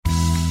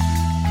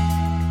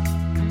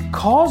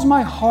Cause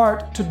my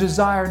heart to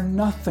desire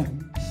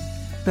nothing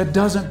that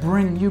doesn't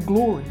bring you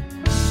glory.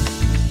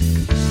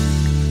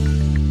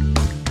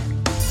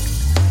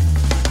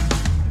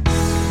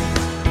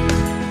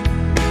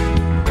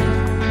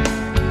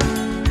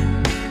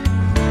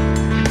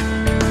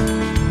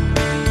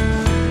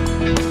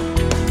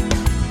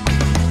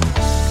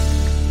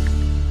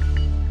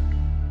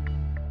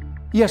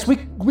 Yes, we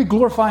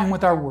glorify Him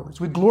with our words.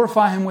 We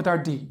glorify Him with our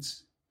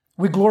deeds.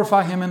 We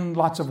glorify Him in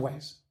lots of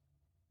ways.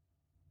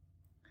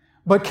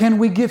 But can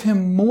we give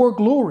Him more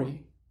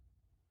glory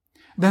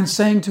than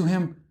saying to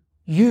Him,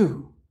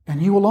 you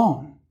and you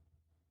alone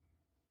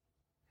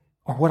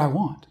are what I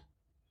want?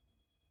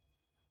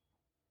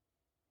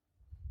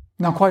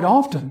 Now, quite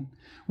often,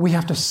 we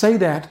have to say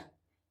that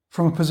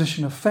from a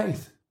position of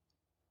faith,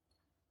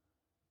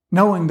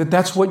 knowing that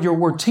that's what your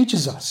word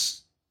teaches us.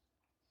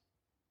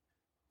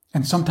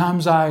 And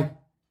sometimes I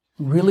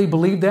really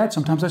believe that.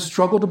 Sometimes I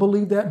struggle to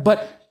believe that.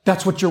 But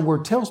that's what your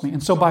word tells me.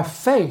 And so by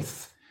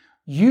faith,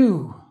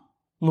 you,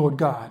 Lord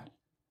God,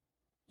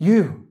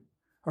 you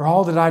are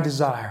all that I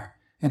desire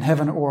in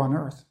heaven or on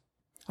earth.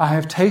 I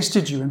have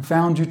tasted you and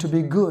found you to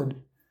be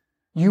good.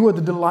 You are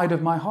the delight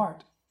of my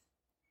heart.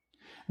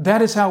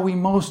 That is how we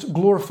most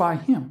glorify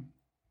Him.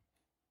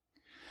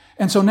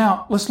 And so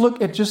now let's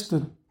look at just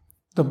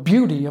the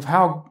beauty of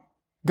how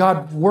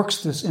God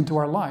works this into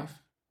our life.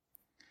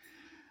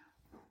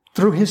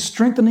 Through His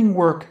strengthening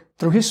work,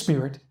 through His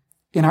Spirit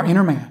in our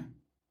inner man,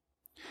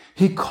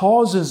 He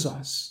causes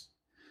us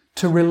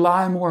to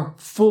rely more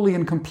fully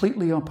and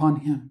completely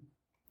upon Him,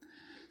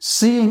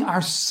 seeing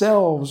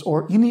ourselves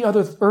or any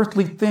other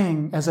earthly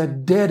thing as a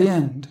dead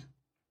end.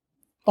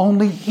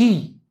 Only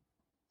He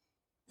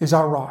is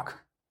our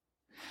rock.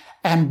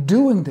 And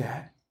doing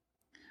that,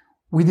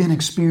 we then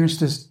experience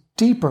this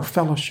deeper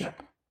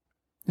fellowship,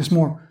 this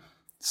more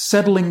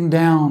settling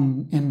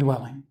down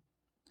indwelling.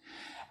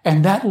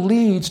 And that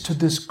leads to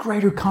this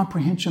greater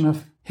comprehension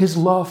of His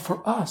love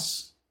for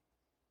us,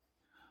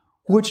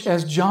 which,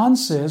 as John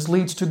says,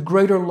 leads to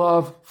greater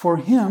love for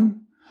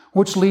Him,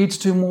 which leads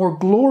to more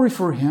glory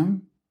for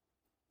Him.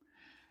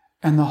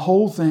 And the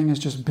whole thing is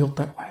just built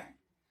that way.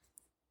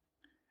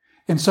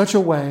 In such a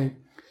way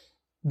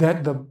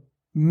that the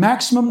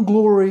maximum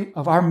glory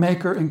of our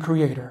Maker and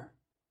Creator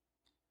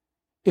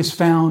is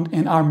found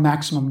in our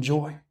maximum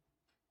joy.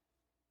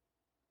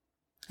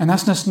 And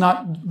that's just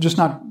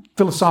not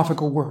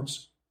philosophical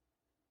words.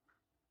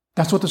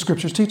 That's what the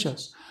Scriptures teach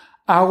us.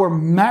 Our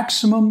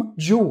maximum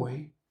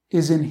joy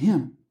is in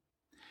Him.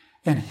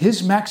 And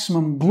His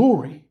maximum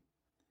glory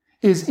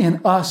is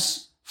in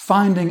us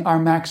finding our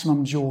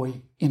maximum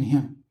joy in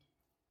Him.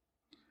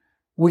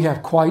 We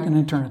have quite an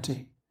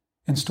eternity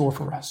in store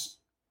for us.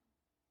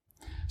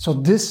 So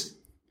this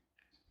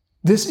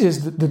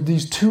is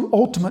these two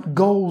ultimate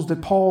goals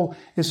that Paul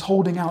is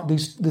holding out.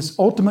 This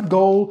ultimate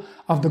goal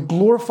of the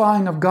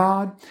glorifying of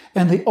God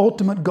and the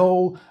ultimate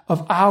goal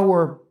of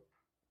our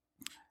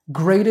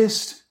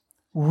greatest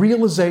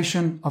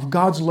realization of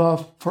God's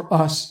love for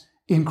us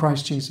in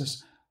Christ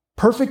Jesus.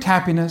 Perfect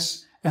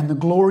happiness and the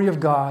glory of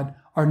God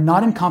are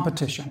not in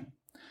competition.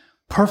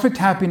 Perfect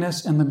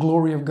happiness and the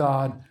glory of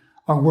God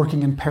are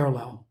working in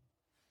parallel.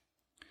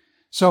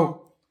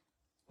 So,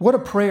 what a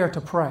prayer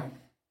to pray.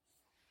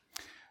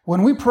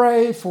 When we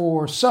pray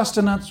for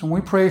sustenance, when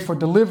we pray for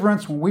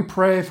deliverance, when we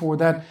pray for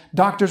that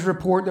doctor's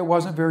report that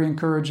wasn't very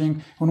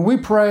encouraging, when we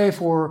pray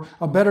for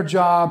a better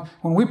job,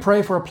 when we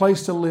pray for a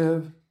place to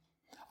live,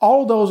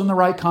 all those in the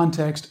right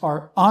context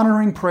are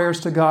honoring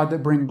prayers to God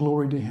that bring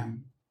glory to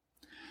Him.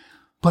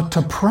 But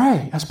to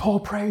pray, as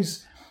Paul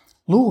prays,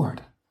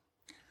 Lord,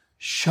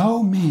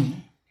 show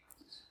me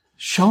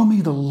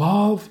the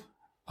love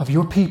of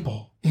your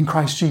people in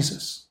Christ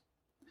Jesus,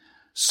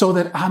 so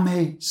that I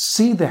may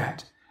see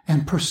that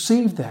and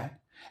perceive that,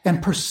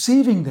 and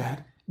perceiving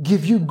that,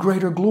 give you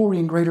greater glory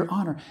and greater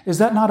honor. Is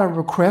that not a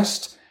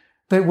request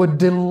that would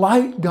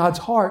delight God's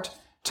heart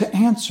to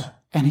answer?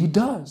 And He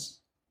does.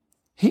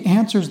 He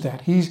answers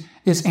that. He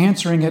is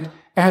answering it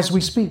as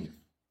we speak.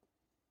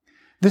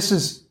 This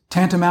is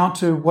tantamount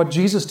to what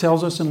Jesus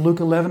tells us in Luke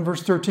 11,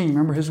 verse 13.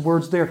 Remember His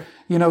words there.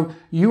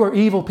 You are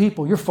evil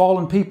people. You're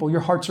fallen people.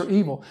 Your hearts are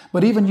evil.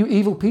 But even you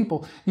evil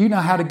people, you know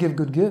how to give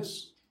good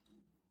gifts.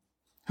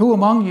 Who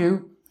among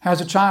you has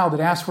a child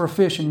that asks for a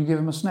fish and you give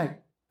him a snake?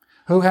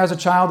 Who has a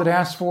child that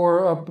asks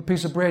for a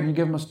piece of bread and you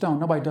give him a stone?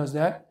 Nobody does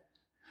that.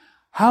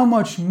 How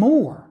much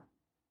more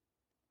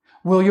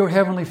will your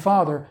Heavenly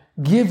Father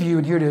give you,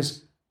 and here it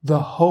is, the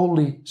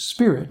Holy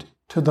Spirit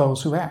to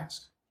those who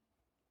ask?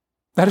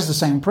 That is the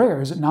same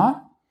prayer, is it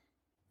not?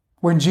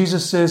 When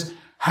Jesus says,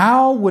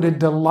 how would it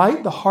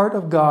delight the heart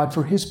of God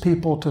for His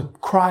people to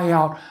cry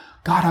out,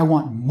 God, I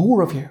want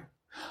more of you.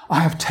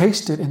 I have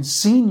tasted and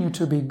seen you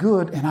to be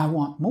good, and I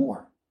want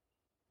more.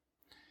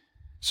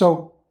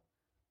 So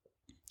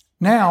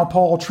now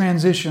Paul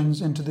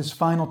transitions into this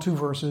final two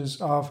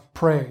verses of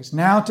praise.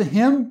 Now to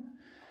Him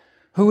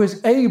who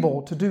is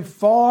able to do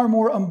far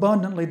more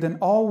abundantly than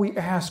all we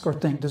ask or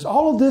think. Does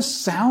all of this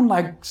sound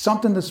like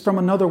something that's from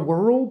another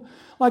world?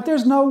 Like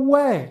there's no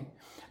way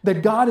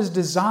that God has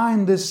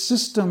designed this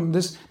system,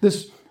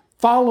 this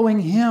following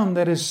Him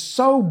that is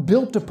so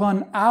built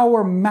upon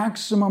our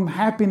maximum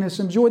happiness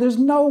and joy. There's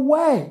no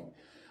way.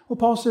 Well,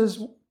 Paul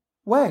says,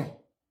 way.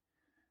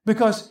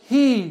 Because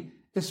He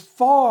is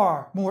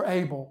far more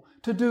able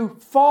to do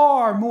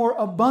far more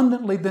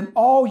abundantly than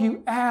all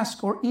you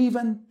ask or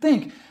even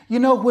think. You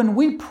know, when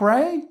we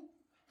pray,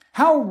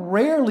 how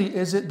rarely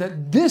is it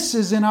that this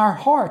is in our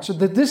hearts or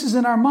that this is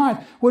in our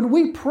mind? When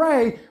we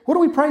pray, what are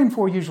we praying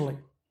for usually?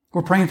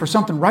 We're praying for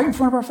something right in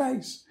front of our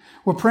face.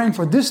 We're praying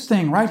for this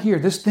thing right here,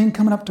 this thing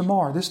coming up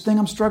tomorrow, this thing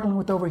I'm struggling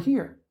with over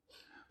here.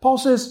 Paul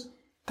says,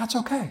 that's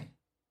okay.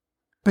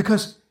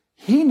 Because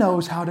He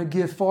knows how to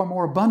give far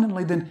more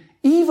abundantly than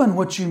even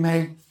what you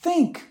may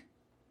think.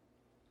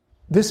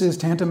 This is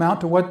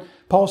tantamount to what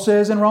Paul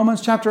says in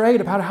Romans chapter 8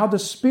 about how the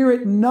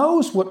Spirit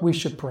knows what we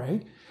should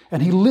pray,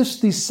 and He lifts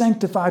these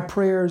sanctified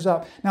prayers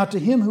up. Now to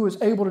Him who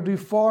is able to do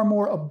far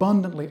more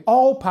abundantly,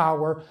 all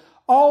power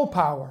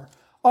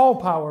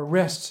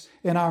rests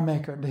in our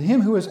Maker. To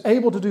Him who is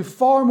able to do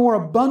far more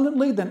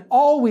abundantly than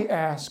all we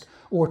ask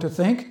or to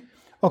think,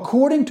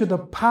 according to the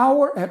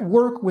power at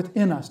work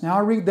within us. Now I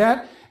read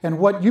that, and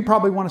what you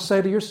probably want to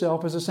say to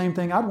yourself is the same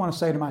thing I'd want to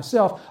say to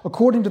myself.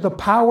 According to the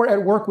power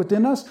at work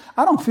within us,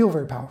 I don't feel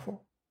very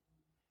powerful.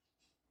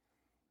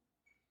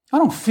 I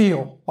don't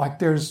feel like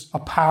there's a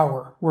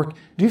power work.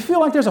 Do you feel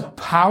like there's a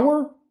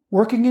power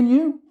working in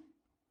you?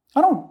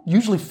 I don't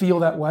usually feel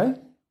that way.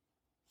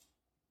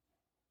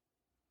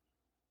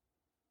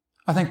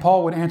 I think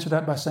Paul would answer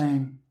that by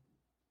saying,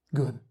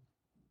 good.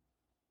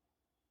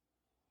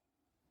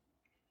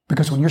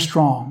 Because when you're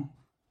strong,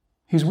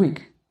 He's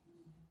weak.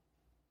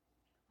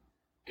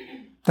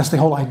 That's the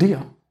whole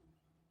idea.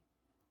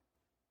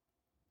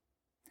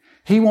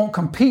 He won't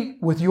compete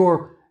with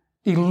your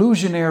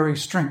illusionary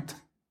strength.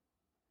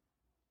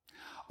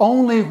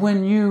 Only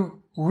when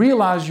you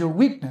realize your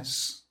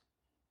weakness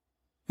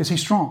is He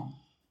strong.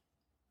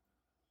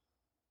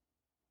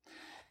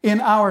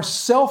 In our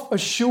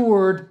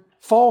self-assured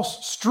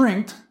false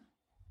strength,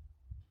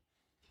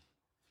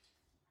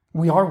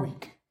 we are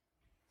weak.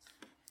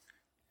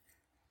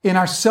 In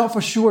our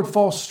self-assured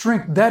false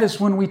strength, that is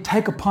when we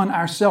take upon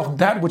ourselves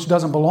that which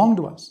doesn't belong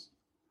to us.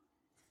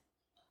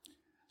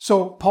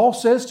 So Paul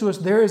says to us,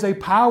 there is a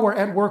power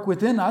at work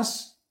within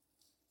us,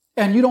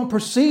 and you don't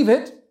perceive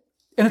it,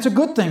 and it's a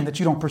good thing that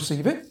you don't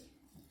perceive it,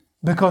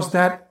 because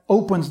that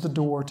opens the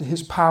door to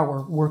His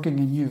power working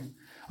in you.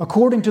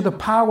 According to the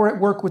power at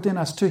work within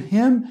us, to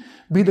Him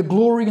be the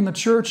glory in the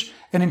church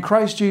and in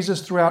Christ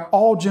Jesus throughout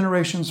all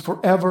generations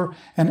forever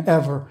and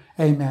ever.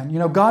 Amen. You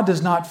know, God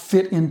does not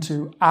fit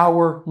into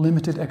our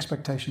limited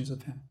expectations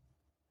of Him.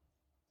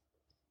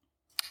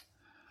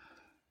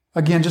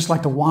 Again, just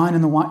like the wine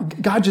and the wine,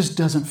 God just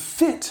doesn't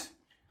fit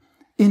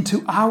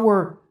into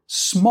our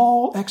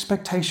small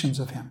expectations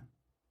of Him.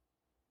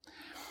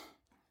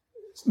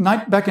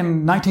 Back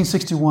in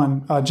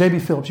 1961, J.B.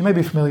 Phillips, you may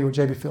be familiar with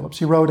J.B. Phillips.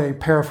 He wrote a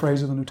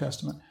paraphrase of the New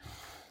Testament.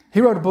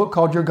 He wrote a book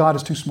called Your God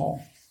is Too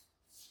Small.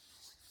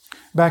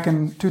 Back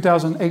in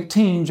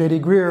 2018, J.D.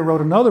 Greer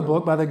wrote another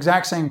book by the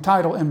exact same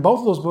title, and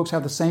both of those books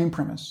have the same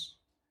premise.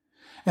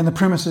 And the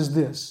premise is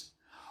this: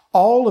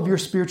 all of your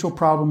spiritual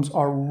problems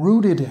are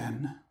rooted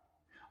in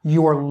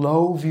your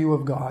low view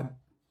of God.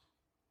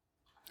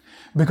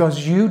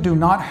 Because you do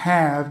not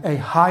have a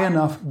high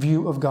enough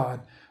view of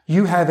God.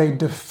 You have a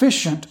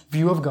deficient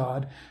view of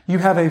God. You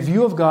have a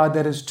view of God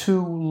that is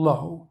too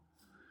low.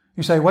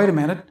 You say, wait a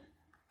minute,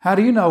 how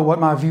do you know what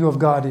my view of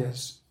God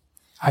is?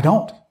 I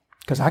don't,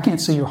 because I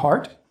can't see your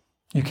heart.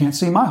 You can't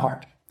see my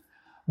heart.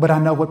 But I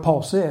know what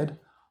Paul said.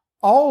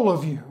 All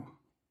of you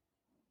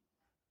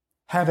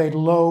have a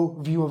low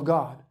view of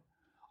God.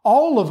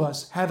 All of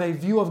us have a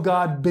view of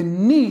God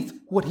beneath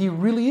what He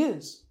really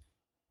is.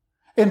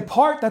 In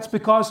part, that's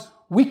because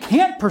we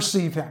can't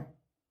perceive Him.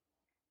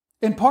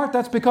 In part,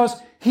 that's because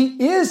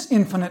He is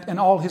infinite in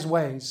all His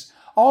ways.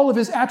 All of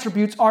His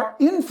attributes are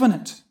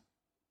infinite.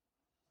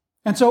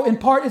 And so in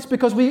part, it's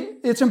because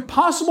it's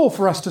impossible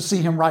for us to see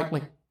Him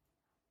rightly.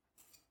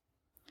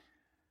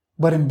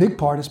 But in big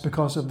part, it's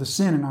because of the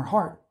sin in our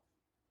heart.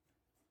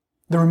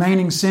 The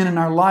remaining sin in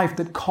our life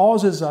that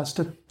causes us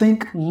to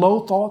think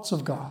low thoughts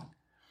of God.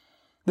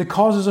 That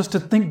causes us to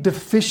think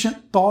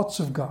deficient thoughts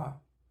of God.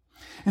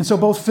 And so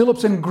both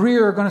Phillips and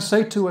Greer are going to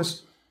say to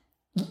us,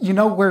 you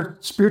know where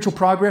spiritual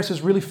progress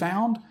is really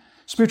found?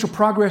 Spiritual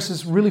progress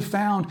is really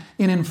found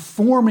in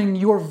informing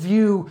your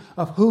view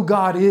of who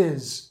God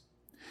is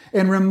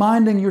and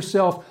reminding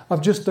yourself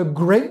of just the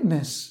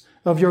greatness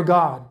of your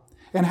God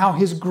and how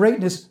His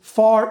greatness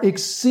far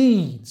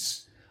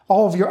exceeds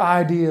all of your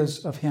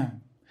ideas of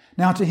Him.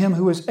 Now to Him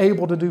who is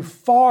able to do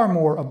far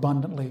more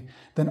abundantly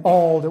than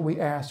all that we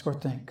ask or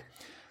think.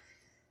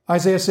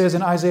 Isaiah says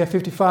in Isaiah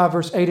 55,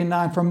 verse 8 and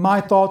 9, "For my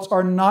thoughts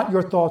are not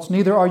your thoughts,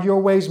 neither are your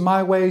ways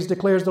my ways,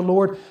 declares the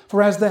Lord.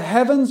 For as the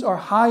heavens are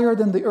higher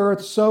than the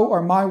earth, so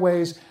are my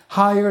ways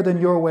higher than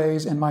your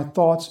ways, and my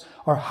thoughts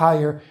are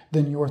higher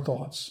than your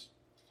thoughts."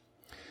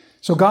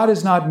 So God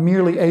is not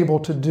merely able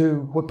to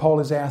do what Paul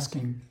is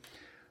asking.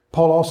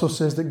 Paul also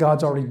says that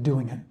God's already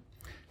doing it.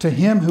 To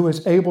him who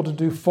is able to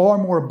do far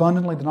more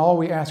abundantly than all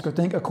we ask or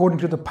think, according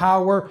to the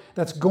power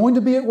that's going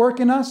to be at work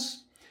in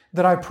us,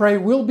 that I pray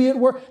will be at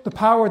work, the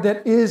power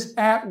that is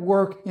at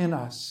work in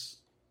us.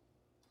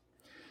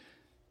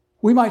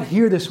 We might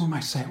hear this and we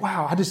might say,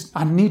 wow,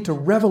 I need to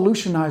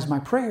revolutionize my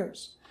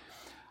prayers.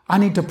 I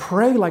need to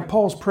pray like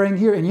Paul's praying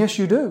here. And yes,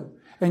 you do.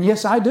 And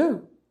yes, I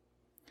do.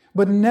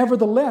 But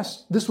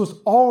nevertheless, this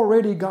was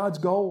already God's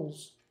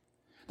goals.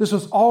 This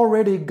was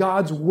already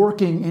God's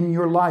working in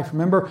your life.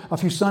 Remember, a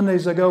few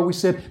Sundays ago, we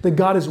said that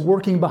God is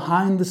working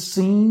behind the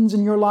scenes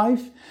in your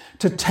life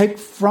to take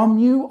from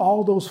you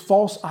all those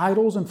false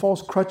idols and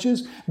false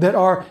crutches that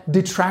are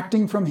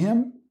detracting from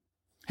Him.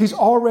 He's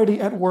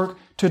already at work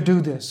to do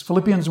this.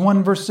 Philippians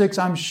 1 verse 6,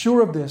 I'm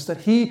sure of this,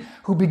 that He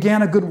who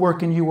began a good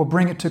work in you will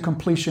bring it to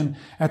completion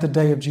at the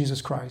day of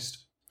Jesus Christ.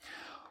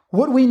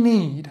 What we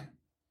need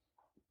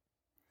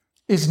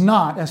is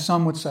not, as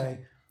some would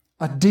say,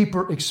 a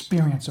deeper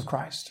experience of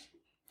Christ.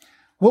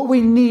 What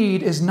we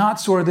need is not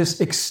sort of this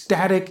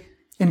ecstatic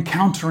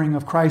encountering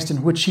of Christ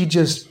in which He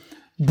just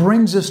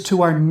brings us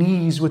to our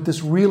knees with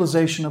this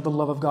realization of the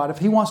love of God. If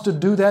He wants to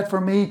do that for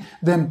me,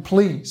 then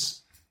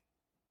please.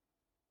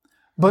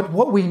 But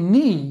what we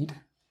need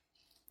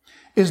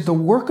is the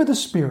work of the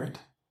Spirit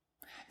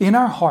in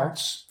our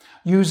hearts,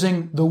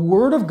 using the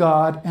Word of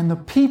God and the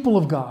people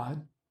of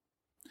God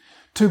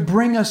to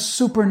bring us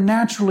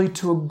supernaturally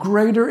to a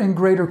greater and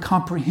greater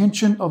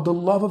comprehension of the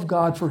love of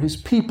God for His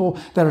people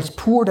that is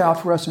poured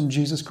out for us in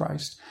Jesus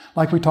Christ,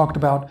 like we talked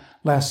about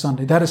last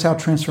Sunday. That is how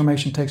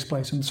transformation takes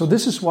place. And so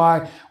this is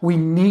why we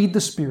need the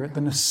Spirit,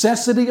 the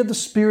necessity of the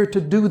Spirit to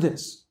do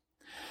this.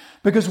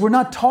 Because we're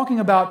not talking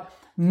about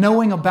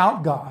knowing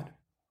about God.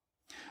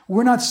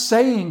 We're not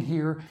saying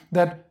here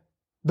that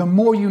the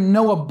more you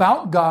know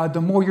about God, the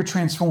more you're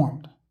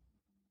transformed.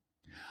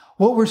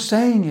 What we're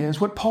saying is,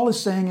 what Paul is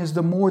saying is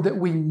the more that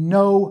we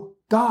know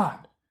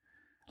God.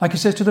 Like he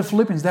says to the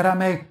Philippians, that I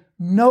may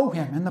know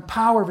Him and the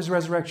power of His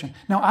resurrection.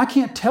 Now, I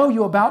can't tell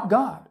you about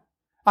God.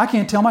 I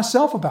can't tell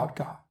myself about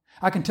God.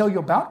 I can tell you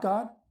about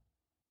God.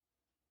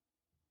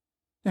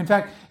 In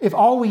fact, if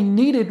all we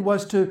needed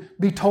was to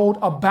be told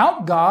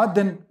about God,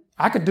 then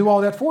I could do all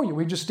that for you.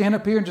 We just stand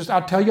up here and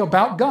I'll tell you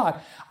about God.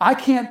 I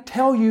can't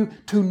tell you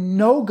to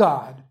know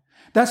God.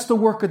 That's the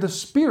work of the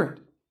Spirit.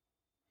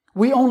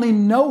 We only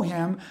know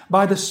Him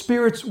by the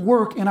Spirit's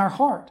work in our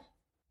heart.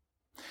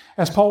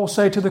 As Paul will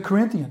say to the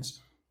Corinthians,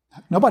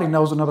 nobody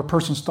knows another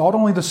person's thought.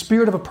 Only the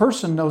spirit of a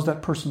person knows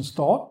that person's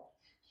thought.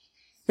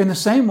 In the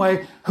same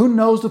way, who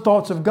knows the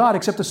thoughts of God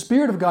except the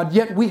Spirit of God?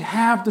 Yet we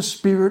have the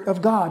Spirit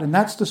of God, and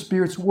that's the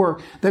Spirit's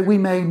work, that we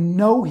may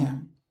know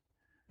Him.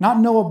 Not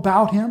know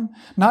about Him,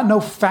 not know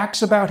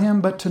facts about Him,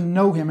 but to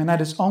know Him, and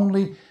that is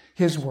only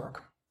His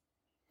work.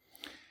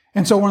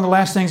 And so one of the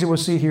last things that we'll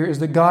see here is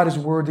that God is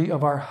worthy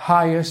of our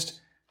highest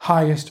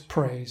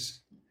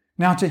praise.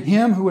 Now to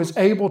Him who is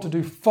able to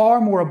do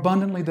far more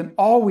abundantly than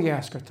all we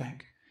ask or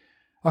think,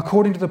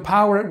 according to the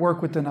power at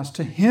work within us,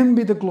 to Him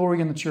be the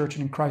glory in the church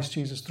and in Christ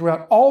Jesus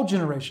throughout all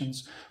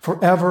generations,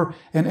 forever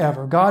and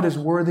ever. God is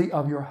worthy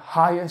of your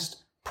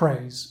highest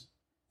praise.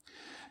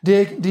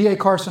 D.A.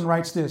 Carson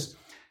writes this,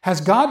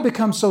 has God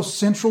become so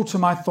central to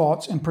my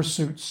thoughts and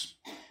pursuits,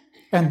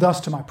 and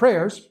thus to my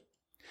prayers,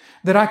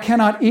 that I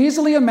cannot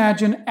easily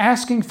imagine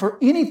asking for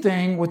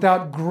anything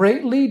without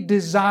greatly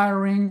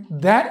desiring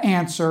that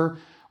answer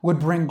would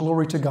bring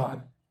glory to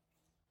God?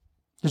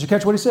 Did you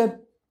catch what he said?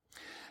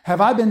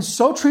 Have I been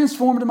so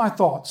transformed in my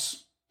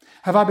thoughts?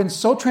 Have I been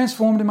so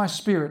transformed in my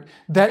spirit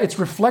that it's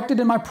reflected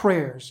in my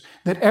prayers,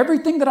 that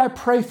everything that I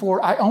pray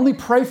for, I only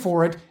pray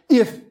for it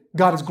if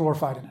God is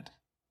glorified in it?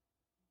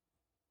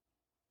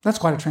 That's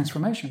quite a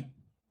transformation.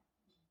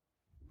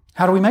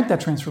 How do we make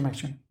that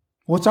transformation?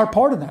 What's our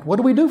part in that? What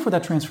do we do for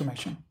that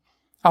transformation?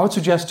 I would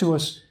suggest to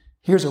us,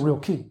 here's a real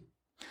key.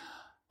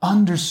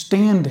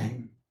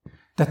 Understanding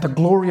that the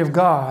glory of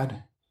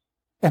God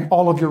and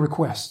all of your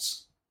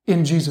requests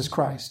in Jesus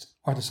Christ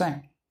are the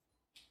same.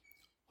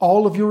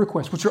 All of your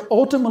requests, which are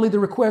ultimately the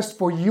request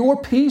for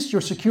your peace,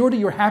 your security,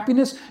 your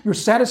happiness, your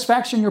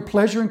satisfaction, your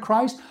pleasure in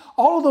Christ,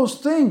 all of those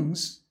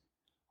things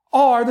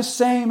are the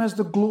same as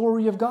the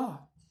glory of God.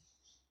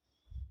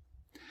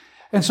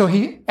 And so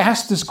he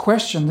asked this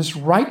question, this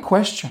right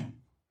question.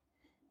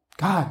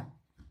 God,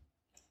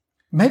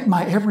 make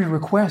my every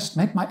request,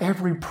 make my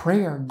every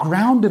prayer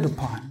grounded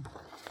upon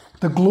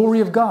the glory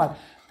of God.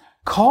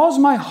 Cause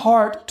my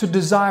heart to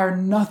desire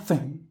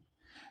nothing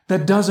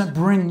that doesn't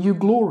bring you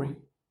glory.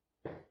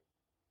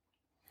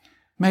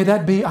 May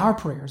that be our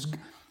prayers.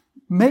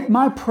 Make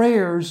my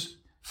prayers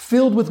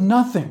filled with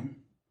nothing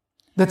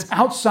that's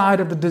outside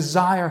of the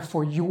desire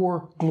for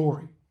your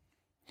glory.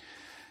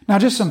 Now,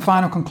 just some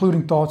final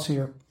concluding thoughts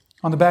here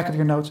on the back of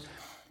your notes.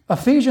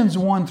 Ephesians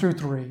 1 through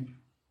 3,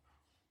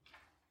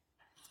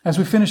 as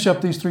we finish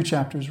up these 3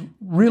 chapters,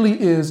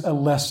 really is a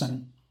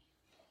lesson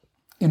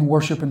in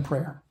worship and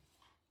prayer.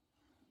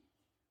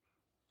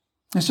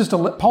 It's just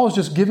Paul is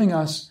just giving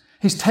us,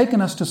 he's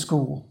taken us to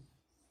school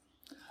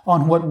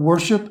on what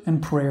worship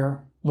and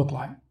prayer look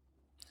like.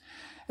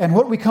 And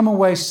what we come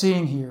away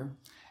seeing here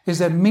is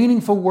that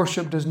meaningful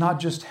worship does not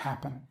just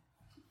happen.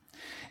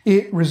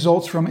 It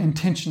results from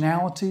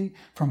intentionality,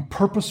 from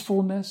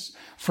purposefulness,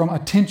 from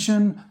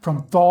attention,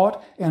 from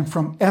thought, and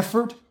from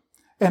effort.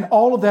 And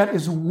all of that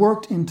is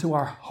worked into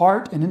our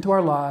heart and into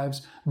our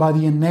lives by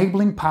the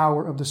enabling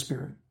power of the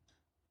Spirit.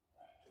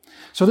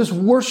 So this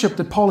worship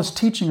that Paul is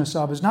teaching us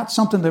of is not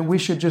something that we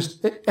should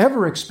just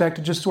ever expect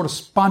to just sort of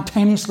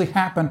spontaneously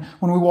happen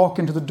when we walk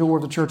into the door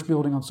of the church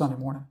building on Sunday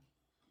morning.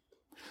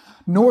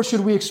 Nor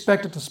should we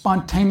expect it to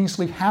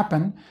spontaneously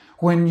happen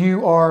when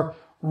you are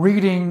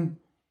reading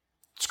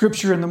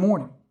Scripture in the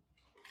morning.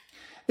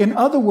 In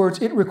other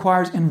words, it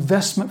requires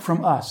investment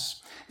from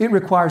us. It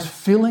requires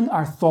filling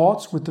our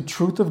thoughts with the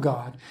truth of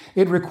God.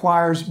 It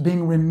requires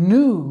being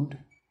renewed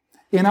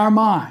in our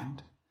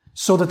mind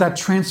so that that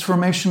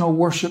transformational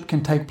worship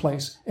can take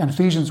place. And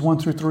Ephesians 1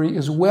 through 3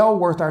 is well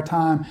worth our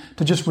time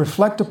to just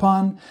reflect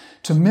upon,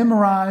 to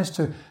memorize,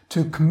 to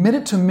commit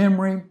it to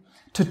memory,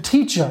 to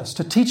teach us,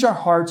 to teach our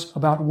hearts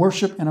about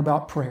worship and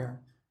about prayer.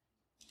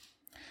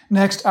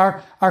 Next,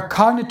 our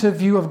cognitive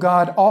view of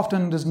God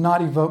often does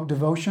not evoke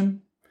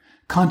devotion,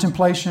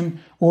 contemplation,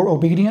 or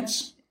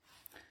obedience.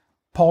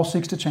 Paul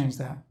seeks to change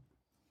that.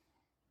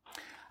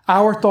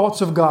 Our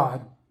thoughts of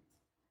God.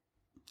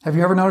 Have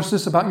you ever noticed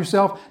this about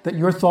yourself? That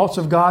your thoughts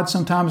of God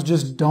sometimes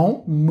just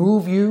don't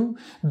move you,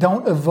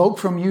 don't evoke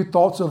from you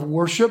thoughts of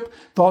worship,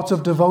 thoughts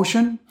of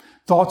devotion,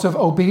 thoughts of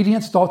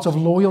obedience, thoughts of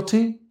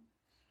loyalty?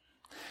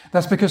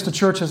 That's because the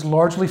church has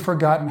largely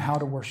forgotten how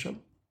to worship.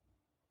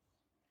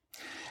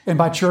 And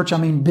by church, I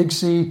mean Big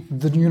C,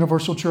 the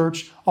universal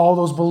church, all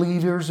those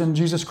believers in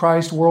Jesus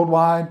Christ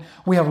worldwide.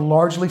 We have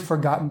largely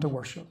forgotten to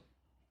worship.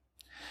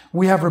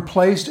 We have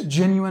replaced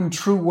genuine,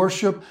 true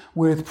worship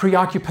with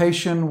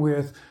preoccupation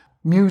with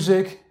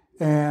music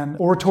and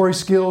oratory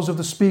skills of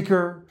the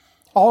speaker,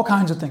 all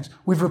kinds of things.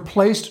 We've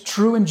replaced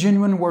true and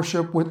genuine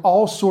worship with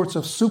all sorts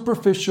of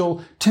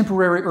superficial,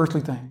 temporary,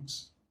 earthly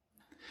things.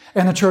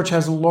 And the church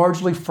has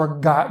largely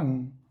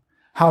forgotten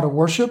how to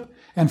worship.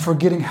 And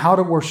forgetting how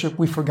to worship,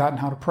 we've forgotten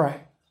how to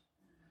pray.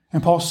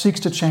 And Paul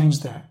seeks to change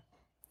that.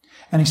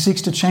 And he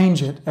seeks to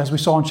change it, as we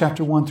saw in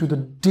chapter 1, through the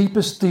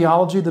deepest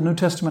theology the New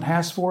Testament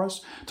has for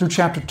us, through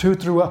chapter 2,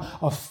 through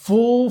a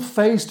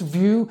full-faced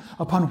view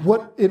upon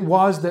what it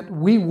was that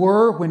we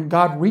were when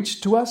God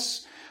reached to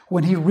us,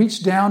 when He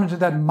reached down into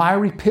that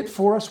miry pit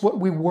for us, what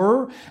we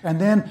were, and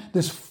then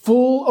this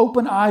full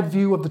open-eyed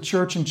view of the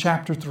church in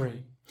chapter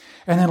 3.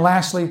 And then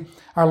lastly,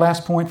 our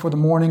last point for the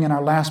morning and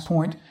our last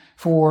point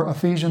for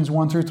Ephesians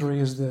 1 through 3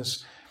 is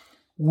this.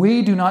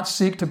 We do not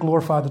seek to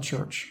glorify the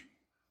church.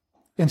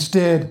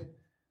 Instead,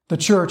 the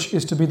church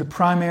is to be the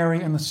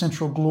primary and the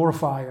central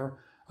glorifier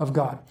of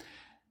God.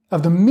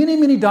 Of the many,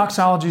 many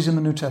doxologies in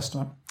the New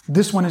Testament,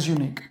 this one is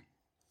unique.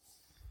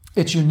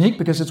 It's unique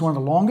because it's one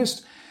of the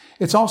longest.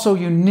 It's also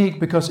unique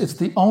because it's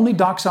the only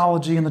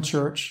doxology in the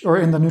church, or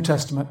in the New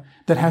Testament,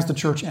 that has the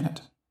church in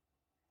it.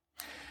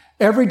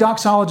 Every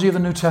doxology of the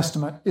New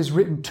Testament is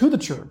written to the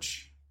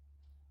church.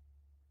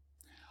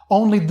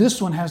 Only this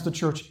one has the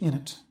church in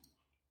it.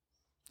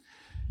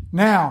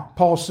 Now,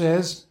 Paul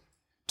says,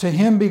 to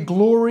Him be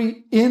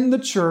glory in the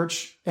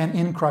church and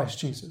in Christ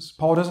Jesus.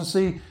 Paul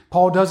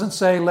doesn't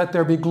say, let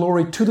there be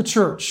glory to the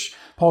church.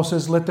 Paul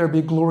says, let there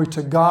be glory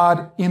to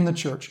God in the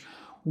church.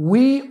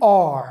 We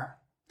are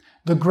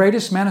the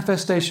greatest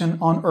manifestation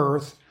on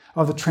earth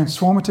of the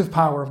transformative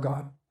power of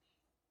God.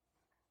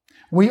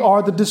 We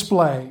are the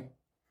display.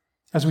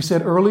 As we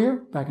said earlier,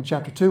 back in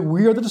chapter 2,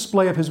 we are the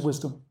display of His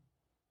wisdom.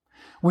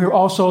 We are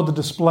also the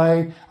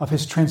display of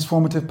His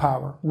transformative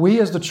power. We,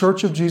 as the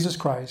Church of Jesus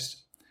Christ,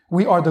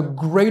 we are the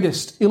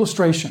greatest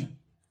illustration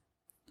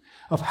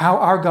of how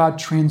our God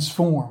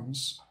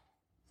transforms,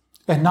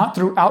 and not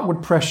through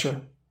outward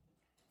pressure,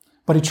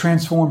 but He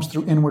transforms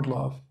through inward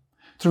love,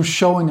 through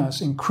showing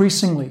us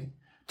increasingly,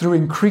 through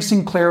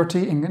increasing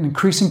clarity and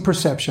increasing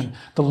perception,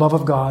 the love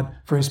of God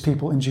for His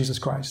people in Jesus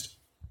Christ.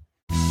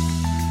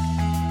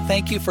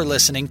 Thank you for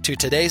listening to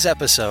today's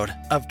episode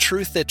of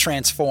Truth That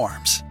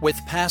Transforms with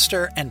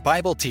pastor and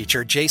Bible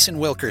teacher Jason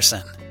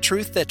Wilkerson.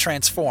 Truth That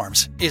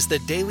Transforms is the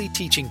daily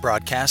teaching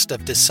broadcast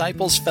of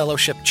Disciples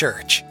Fellowship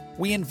Church.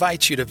 We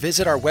invite you to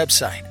visit our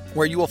website,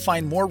 where you will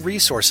find more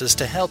resources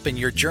to help in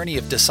your journey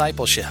of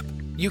discipleship.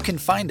 You can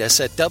find us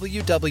at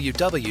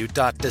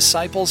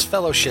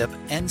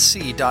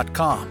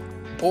www.disciplesfellowshipnc.com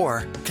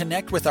or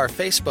connect with our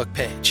Facebook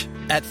page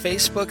at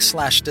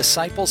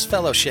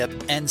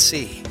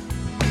Facebook/DisciplesFellowshipNC.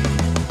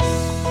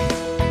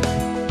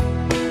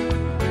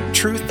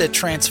 Truth That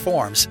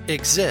Transforms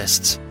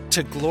exists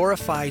to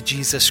glorify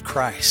Jesus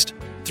Christ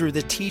through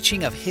the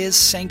teaching of His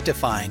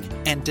sanctifying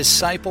and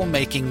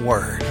disciple-making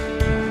Word.